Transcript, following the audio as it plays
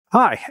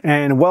Hi,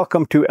 and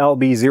welcome to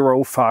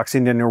LB0 Fox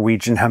Indian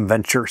Norwegian Hem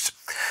Ventures.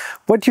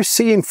 What you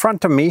see in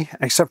front of me,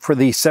 except for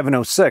the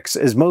 706,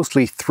 is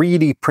mostly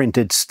 3D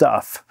printed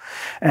stuff.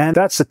 And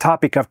that's the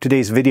topic of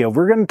today's video.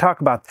 We're going to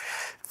talk about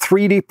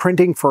 3D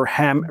printing for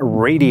ham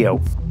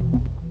radio.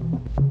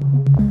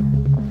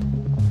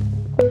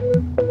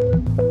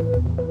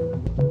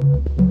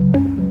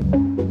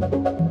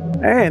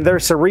 And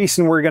there's a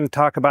reason we're going to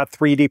talk about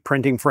 3D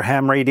printing for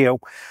ham radio.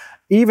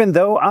 Even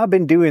though I've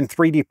been doing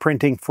 3D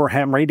printing for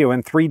ham radio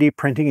and 3D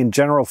printing in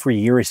general for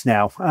years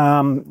now,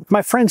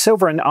 my friends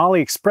over in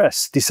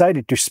AliExpress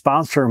decided to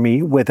sponsor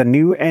me with a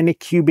new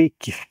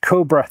Anycubic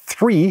Kobra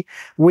 3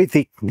 with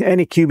the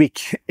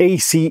Anycubic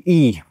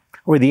ACE,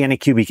 or the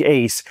Anycubic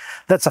ACE.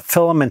 That's a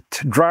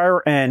filament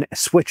dryer and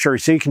switcher,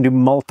 so you can do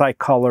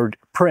multicolored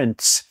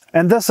prints.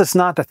 And this is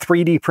not a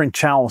 3D print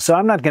channel, so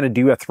I'm not going to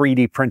do a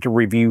 3D printer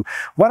review.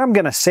 What I'm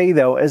going to say,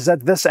 though, is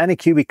that this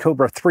Anycubic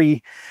Kobra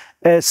 3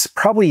 is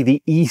probably the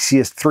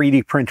easiest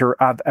 3D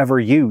printer I've ever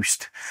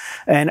used,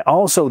 and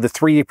also the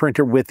 3D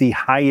printer with the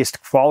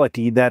highest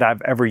quality that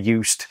I've ever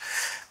used,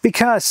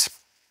 because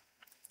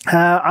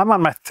I'm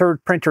on my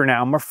third printer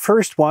now. My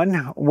first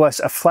one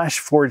was a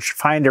FlashForge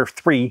Finder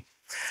 3.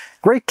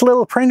 Great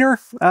little printer,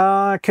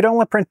 could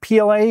only print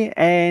PLA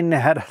and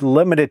had a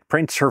limited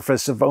print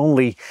surface of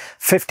only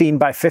 15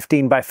 by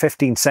 15 by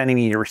 15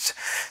 centimeters.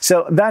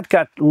 So that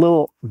got a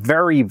little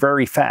very,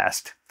 very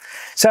fast.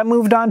 So I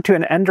moved on to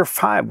an Ender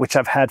 5, which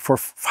I've had for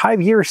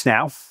 5 years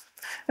now.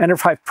 Ender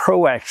 5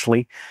 Pro,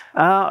 actually.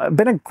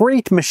 Been a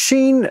great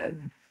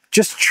machine,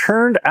 just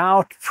churned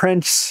out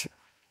prints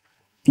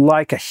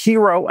like a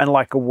hero and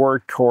like a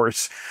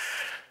workhorse.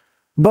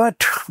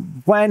 But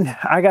when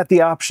I got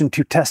the option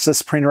to test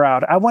this printer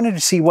out, I wanted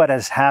to see what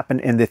has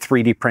happened in the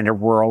 3D printer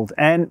world.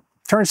 And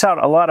turns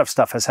out a lot of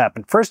stuff has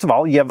happened. First of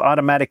all, you have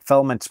automatic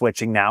filament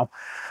switching now,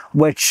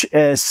 which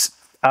is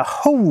a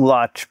whole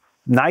lot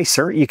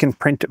nicer. You can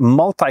print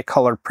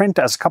multicolored print,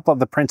 as a couple of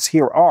the prints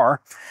here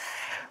are.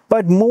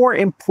 But more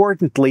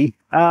importantly,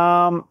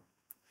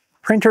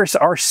 printers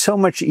are so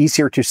much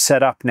easier to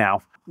set up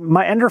now.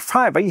 My Ender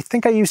 5, I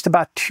think I used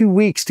about 2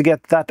 weeks to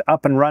get that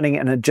up and running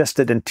and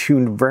adjusted and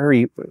tuned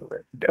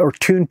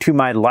to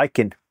my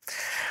liking.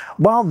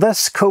 While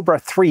this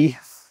Kobra 3,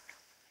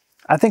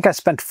 I think I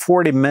spent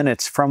 40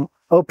 minutes from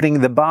opening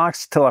the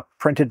box till I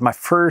printed my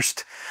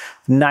first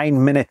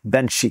 9-minute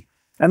benchy.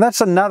 And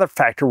that's another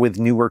factor with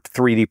newer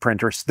 3D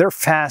printers. They're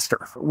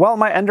faster. While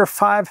my Ender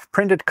 5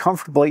 printed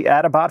comfortably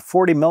at about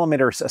 40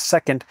 millimeters a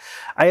second,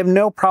 I have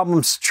no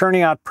problems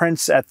churning out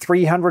prints at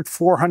 300,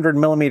 400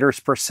 millimeters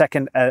per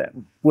second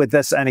with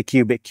this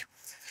Anycubic,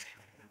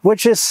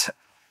 which is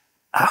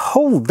a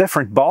whole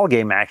different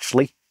ballgame,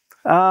 actually.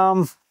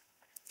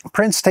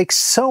 Prints take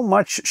so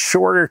much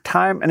shorter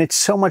time and it's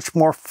so much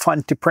more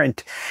fun to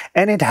print.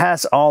 And it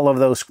has all of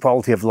those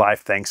quality of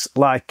life things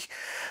like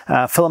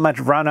filament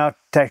runout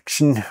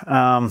detection,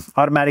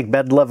 automatic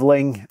bed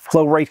leveling,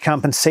 flow rate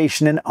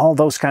compensation, and all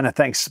those kind of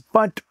things.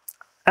 But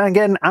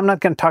again, I'm not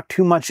going to talk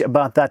too much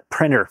about that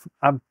printer.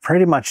 I've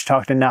pretty much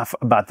talked enough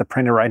about the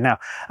printer right now.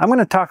 I'm going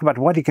to talk about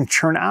what you can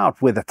churn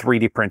out with a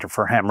 3D printer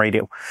for ham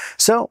radio.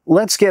 So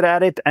let's get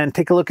at it and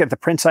take a look at the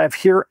prints I have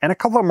here and a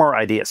couple more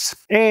ideas.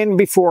 And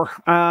before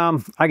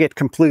I get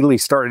completely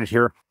started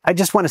here, I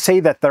just want to say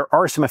that there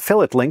are some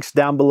affiliate links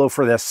down below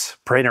for this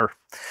printer.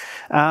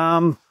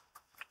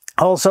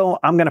 Also,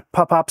 I'm going to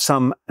pop up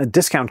some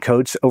discount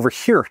codes over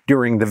here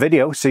during the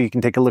video so you can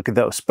take a look at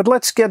those. But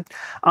let's get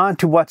on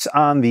to what's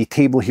on the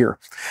table here.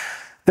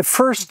 The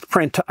first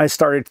print I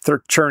started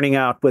churning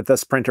out with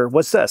this printer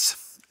was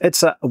this.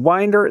 It's a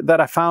winder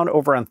that I found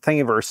over on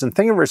Thingiverse, and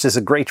Thingiverse is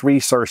a great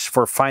resource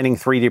for finding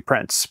 3D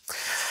prints.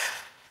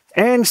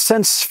 And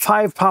since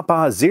 5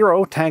 Papa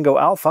 0 Tango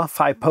Alpha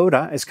 5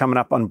 POTA is coming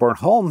up on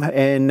Bornholm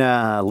in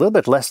a little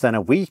bit less than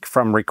a week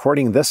from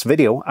recording this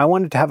video, I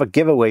wanted to have a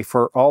giveaway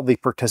for all the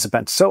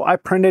participants. So I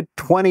printed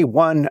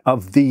 21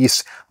 of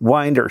these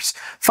winders.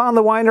 Found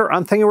the winder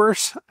on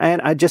Thingiverse,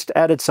 and I just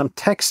added some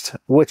text,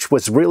 which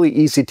was really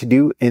easy to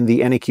do in the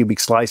Anycubic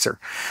slicer.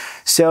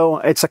 So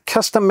it's a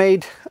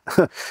custom-made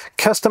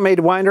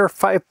winder,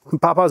 5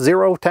 Papa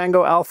 0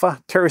 Tango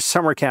Alpha Terrace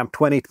Summer Camp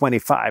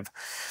 2025.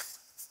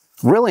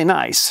 Really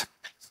nice.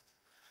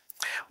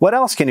 What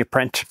else can you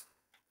print?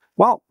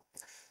 Well,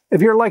 if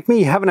you're like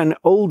me, having an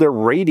older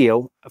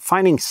radio,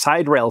 finding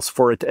side rails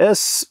for it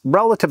is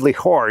relatively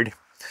hard.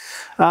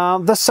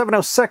 The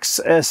 706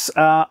 is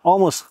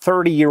almost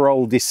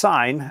 30-year-old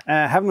design,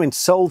 haven't been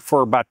sold for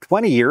about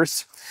 20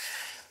 years.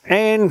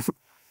 And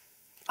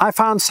I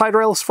found side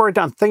rails for it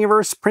on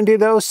Thingiverse, printed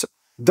those.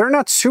 They're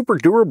not super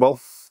durable,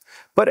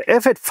 but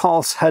if it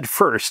falls head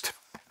first,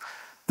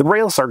 the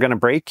rails are going to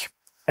break,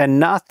 and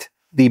not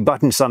the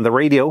buttons on the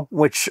radio,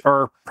 which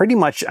are pretty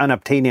much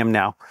unobtainium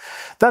now.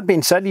 That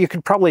being said, you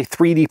could probably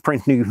 3D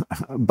print new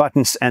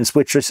buttons and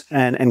switches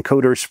and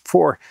encoders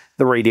for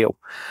the radio.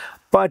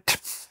 But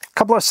a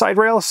couple of side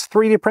rails,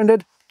 3D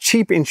printed,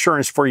 cheap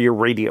insurance for your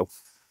radio.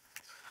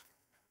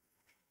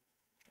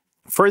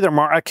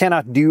 Furthermore, I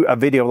cannot do a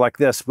video like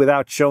this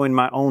without showing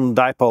my own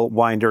dipole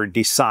winder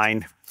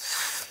design.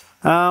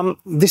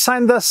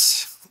 Designed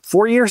this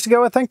 4 years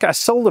ago, I think. I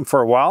sold them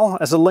for a while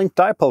as a linked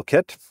dipole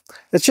kit.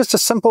 It's just a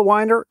simple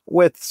winder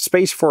with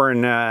space for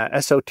an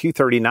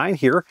SO239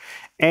 here,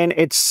 and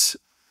it's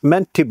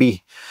meant to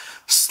be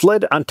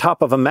slid on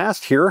top of a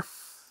mast here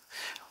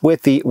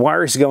with the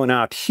wires going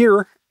out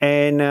here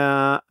and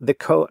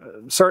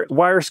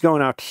wires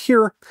going out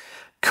here,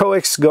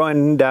 coax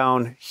going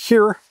down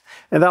here,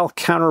 and that'll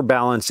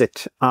counterbalance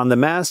it on the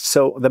mast,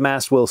 so the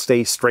mast will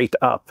stay straight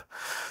up.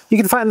 You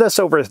can find this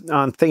over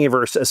on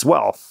Thingiverse as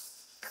well.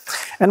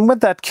 And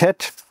with that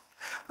kit,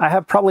 I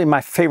have probably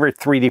my favorite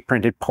 3D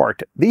printed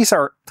part. These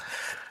are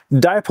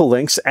dipole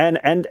links and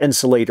end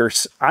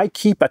insulators. I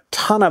keep a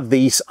ton of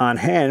these on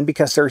hand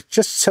because they're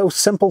just so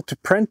simple to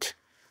print,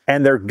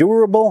 and they're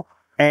durable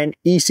and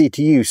easy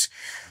to use.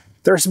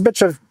 There's a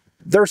bit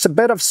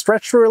of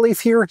stretch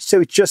relief here,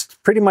 so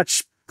just pretty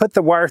much put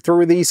the wire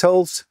through these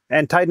holes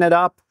and tighten it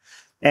up,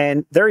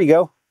 and there you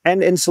go.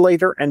 End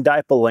insulator and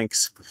dipole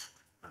links.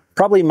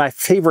 Probably my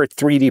favorite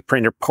 3D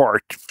printer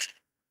part.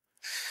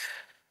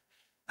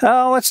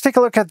 Let's take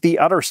a look at the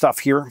other stuff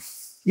here.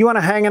 You want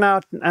to hang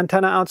an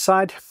antenna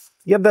outside?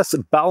 You have this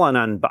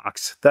ballon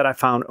box that I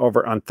found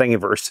over on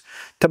Thingiverse.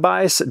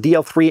 Tobias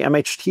DL3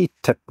 MHT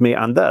tipped me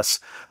on this.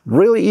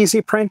 Really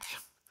easy print,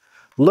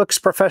 looks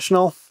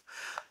professional,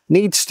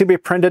 needs to be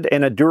printed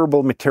in a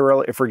durable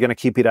material if we're going to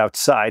keep it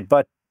outside,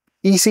 but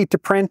easy to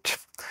print.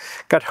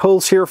 Got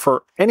holes here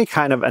for any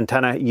kind of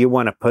antenna you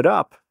want to put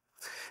up,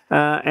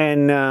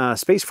 and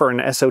space for an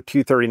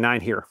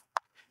SO239 here.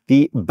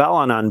 The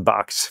ballon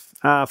box.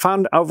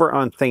 Found over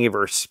on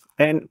Thingiverse.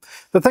 And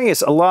the thing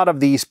is, a lot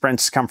of these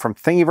prints come from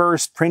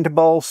Thingiverse,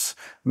 Printables,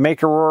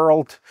 Maker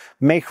World,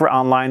 Maker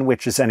Online,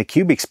 which is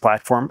Anycubic's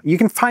platform. You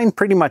can find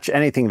pretty much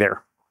anything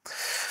there.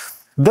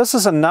 This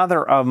is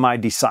another of my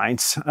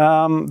designs.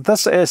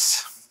 This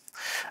is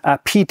a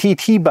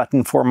PTT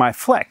button for my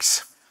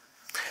Flex.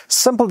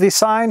 Simple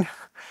design,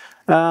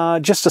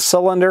 just a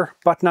cylinder,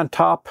 button on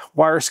top,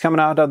 wires coming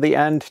out of the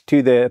end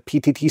to the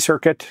PTT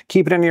circuit.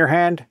 Keep it in your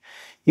hand.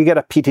 You get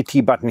a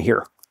PTT button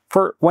here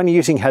for when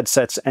using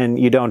headsets and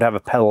you don't have a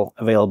pedal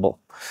available.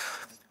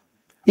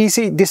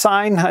 Easy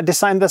design. I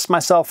designed this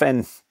myself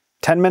in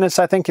 10 minutes,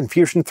 I think, in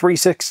Fusion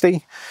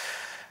 360.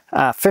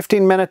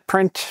 15-minute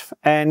print,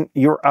 and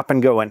you're up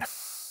and going.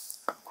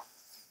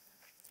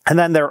 And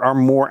then there are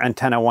more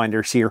antenna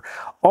winders here.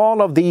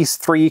 All of these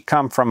three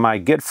come from my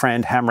good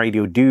friend Ham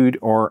Radio Dude,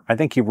 or I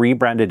think he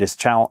rebranded his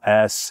channel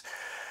as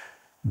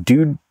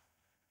Dude.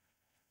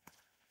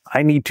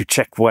 I need to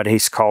check what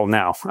he's called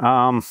now.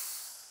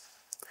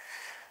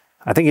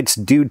 I think it's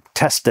Dude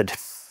Tested.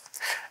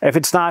 If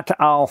it's not,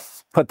 I'll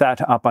put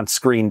that up on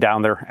screen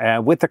down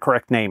there with the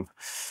correct name.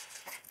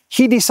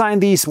 He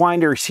designed these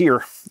winders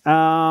here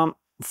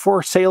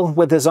for sale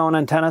with his own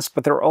antennas,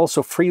 but they're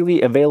also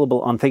freely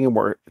available on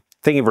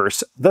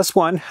Thingiverse. This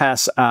one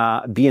has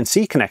a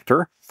BNC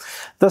connector.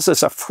 This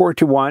is a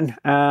 4-to-1,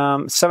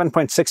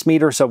 7.6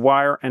 meters of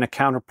wire and a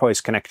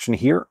counterpoise connection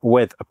here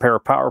with a pair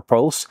of power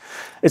poles.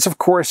 It's of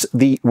course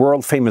the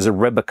world famous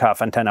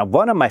Rybakov antenna,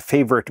 one of my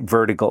favorite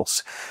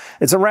verticals.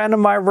 It's a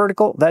random wire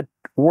vertical that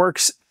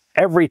works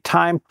every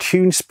time,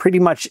 tunes pretty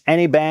much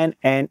any band,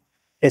 and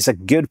is a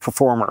good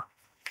performer.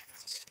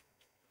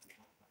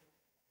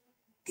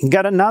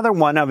 Got another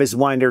one of his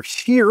winders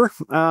here.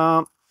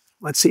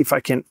 Let's see if I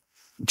can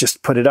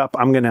just put it up.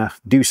 I'm going to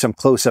do some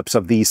close-ups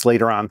of these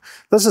later on.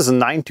 This is a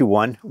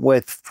 9-to-1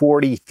 with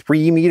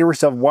 43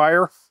 meters of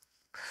wire.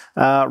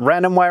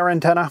 Random wire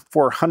antenna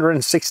for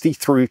 160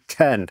 through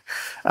 10.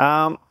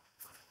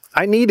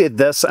 I needed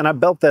this, and I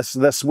built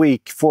this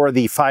week for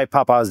the 5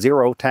 Papa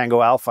 0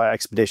 Tango Alpha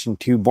expedition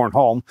to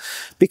Bornholm,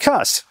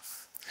 because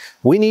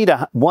we need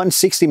a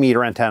 160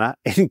 meter antenna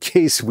in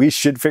case we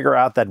should figure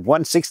out that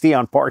 160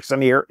 on Parks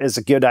on Air is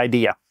a good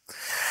idea.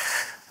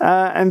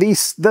 And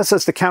this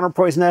is the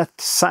counterpoise net,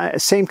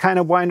 same kind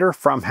of winder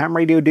from Ham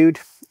Radio Dude.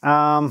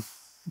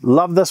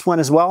 Love this one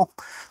as well.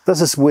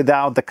 This is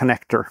without the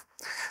connector.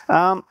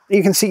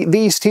 You can see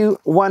these two,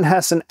 one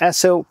has an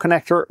SO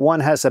connector, one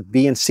has a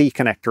BNC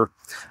connector.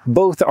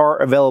 Both are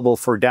available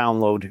for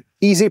download.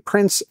 Easy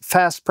prints,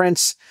 fast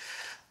prints,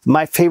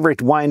 my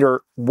favorite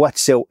winder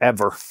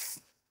whatsoever.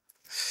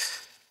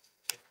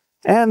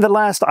 And the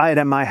last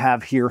item I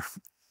have here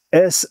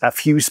is a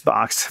fuse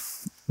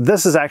box.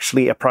 This is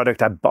actually a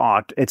product I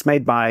bought. It's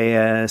made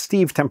by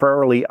Steve,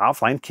 temporarily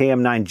offline,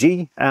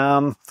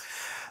 KM9G.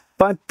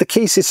 But the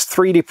case is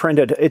 3D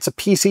printed. It's a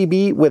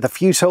PCB with a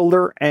fuse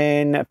holder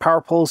and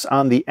power poles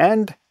on the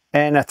end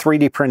and a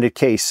 3D printed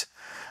case.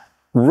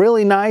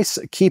 Really nice.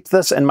 Keep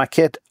this in my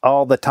kit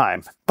all the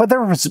time. But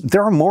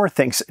there are more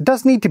things. It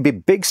doesn't need to be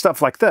big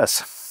stuff like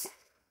this.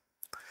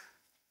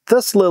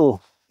 This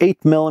little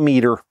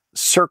 8mm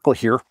circle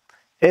here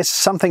is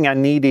something I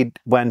needed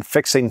when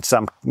fixing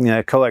some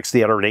coax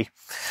the other day.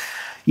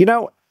 You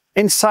know,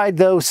 inside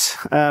those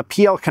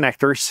PL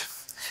connectors,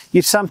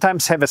 you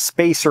sometimes have a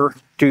spacer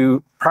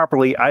to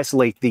properly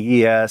isolate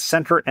the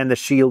center and the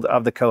shield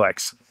of the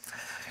coax.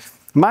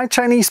 My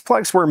Chinese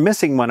plugs were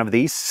missing one of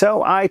these,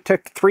 so I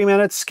took 3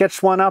 minutes,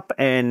 sketched one up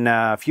in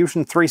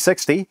Fusion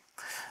 360,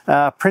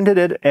 printed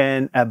it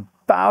in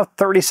about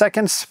 30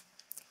 seconds.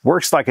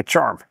 Works like a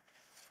charm.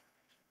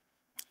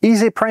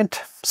 Easy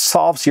print,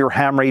 solves your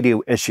ham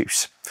radio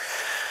issues.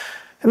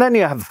 And then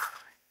you have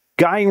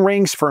guying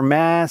rings for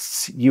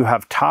masts, you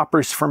have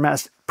toppers for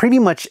masts, pretty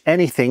much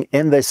anything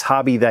in this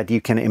hobby that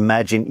you can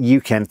imagine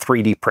you can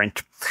 3D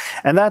print.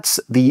 And that's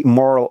the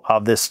moral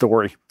of this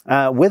story.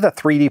 With a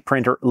 3D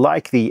printer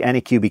like the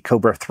Anycubic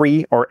Kobra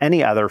 3 or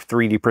any other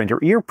 3D printer,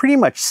 you're pretty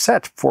much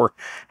set for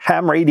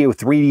ham radio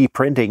 3D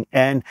printing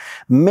and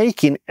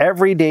making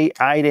everyday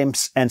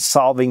items and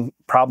solving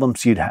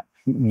problems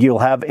you'll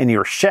have in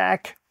your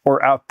shack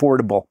or out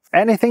portable.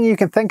 Anything you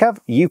can think of,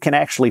 you can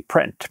actually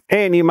print.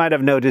 And you might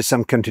have noticed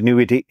some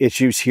continuity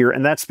issues here,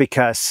 and that's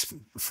because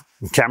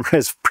the camera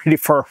is pretty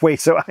far away,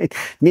 so I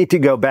need to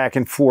go back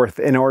and forth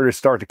in order to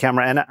start the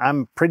camera, and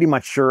I'm pretty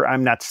much sure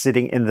I'm not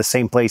sitting in the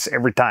same place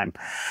every time.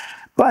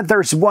 But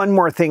there's one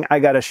more thing I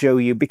gotta show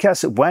you,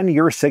 because when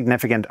your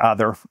significant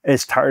other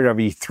is tired of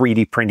you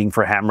 3D printing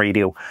for ham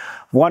radio,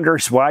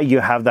 wonders why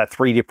you have that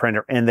 3D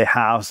printer in the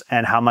house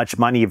and how much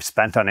money you've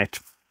spent on it,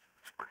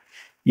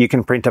 you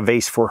can print a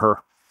vase for her.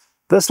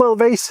 This little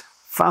vase,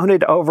 found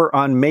it over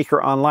on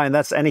Maker Online.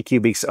 That's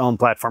Anycubic's own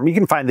platform. You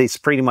can find these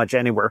pretty much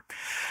anywhere.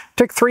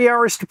 Took 3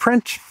 hours to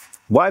print.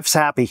 Wife's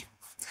happy.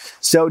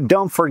 So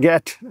don't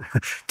forget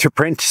to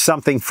print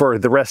something for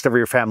the rest of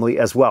your family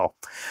as well.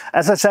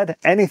 As I said,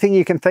 anything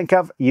you can think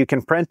of, you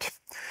can print.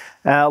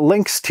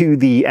 Links to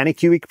the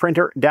Anycubic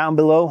printer down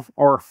below,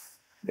 or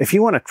if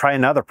you want to try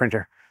another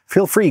printer,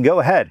 feel free, go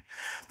ahead.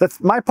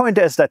 My point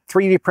is that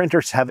 3D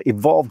printers have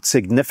evolved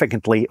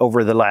significantly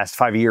over the last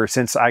 5 years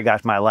since I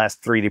got my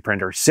last 3D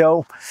printer.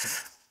 So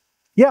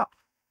yeah,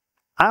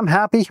 I'm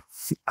happy.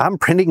 I'm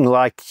printing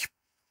like,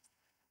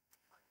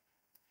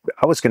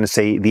 I was going to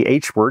say the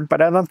H word,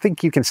 but I don't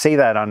think you can say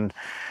that on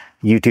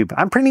YouTube.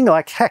 I'm printing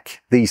like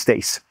heck these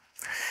days.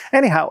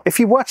 Anyhow, if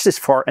you watched this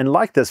far and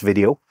liked this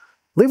video,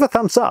 leave a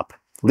thumbs up.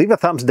 Leave a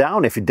thumbs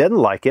down if you didn't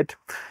like it.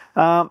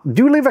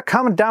 Do leave a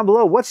comment down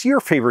below. What's your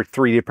favorite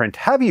 3D print?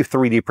 Have you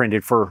 3D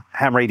printed for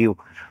ham radio?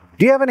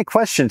 Do you have any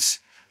questions?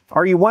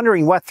 Are you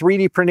wondering what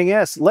 3D printing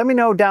is? Let me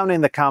know down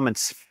in the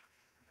comments.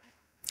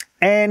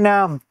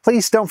 And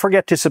please don't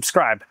forget to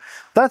subscribe.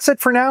 That's it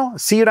for now.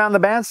 See you down the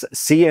bands.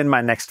 See you in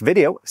my next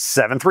video.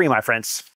 7-3, my friends.